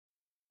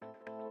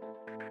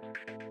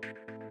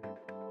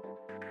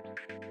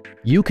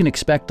You can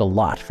expect a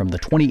lot from the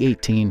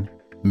 2018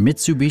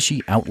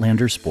 Mitsubishi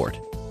Outlander Sport.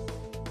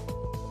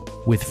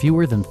 With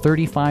fewer than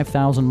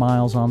 35,000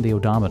 miles on the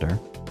odometer,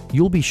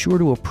 you'll be sure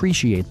to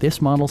appreciate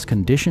this model's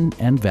condition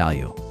and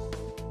value.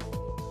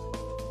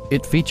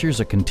 It features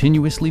a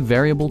continuously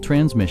variable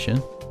transmission,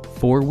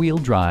 four-wheel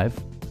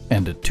drive,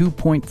 and a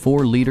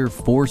 2.4-liter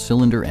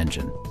four-cylinder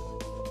engine.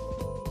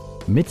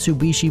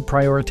 Mitsubishi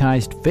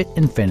prioritized fit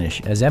and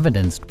finish as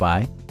evidenced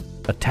by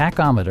a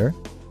tachometer,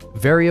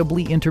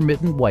 variably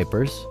intermittent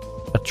wipers,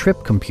 a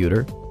trip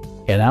computer,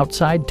 an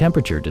outside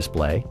temperature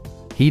display,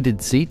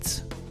 heated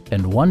seats,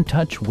 and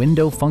one-touch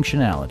window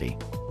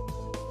functionality.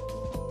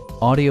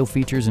 Audio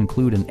features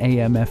include an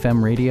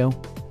AM/FM radio,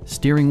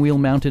 steering wheel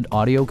mounted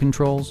audio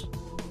controls,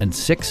 and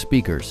 6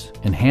 speakers,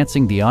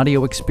 enhancing the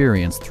audio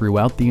experience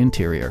throughout the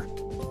interior.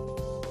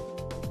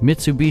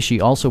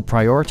 Mitsubishi also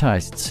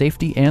prioritized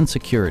safety and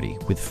security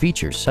with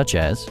features such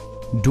as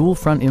dual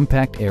front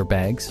impact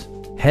airbags,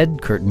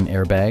 head curtain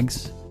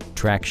airbags,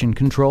 traction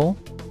control,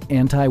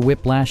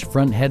 anti-whiplash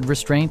front head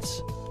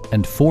restraints,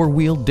 and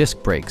four-wheel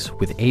disc brakes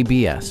with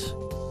ABS.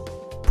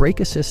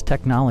 Brake assist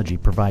technology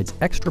provides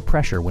extra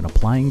pressure when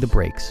applying the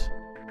brakes.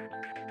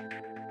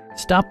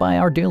 Stop by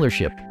our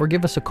dealership or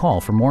give us a call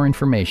for more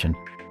information.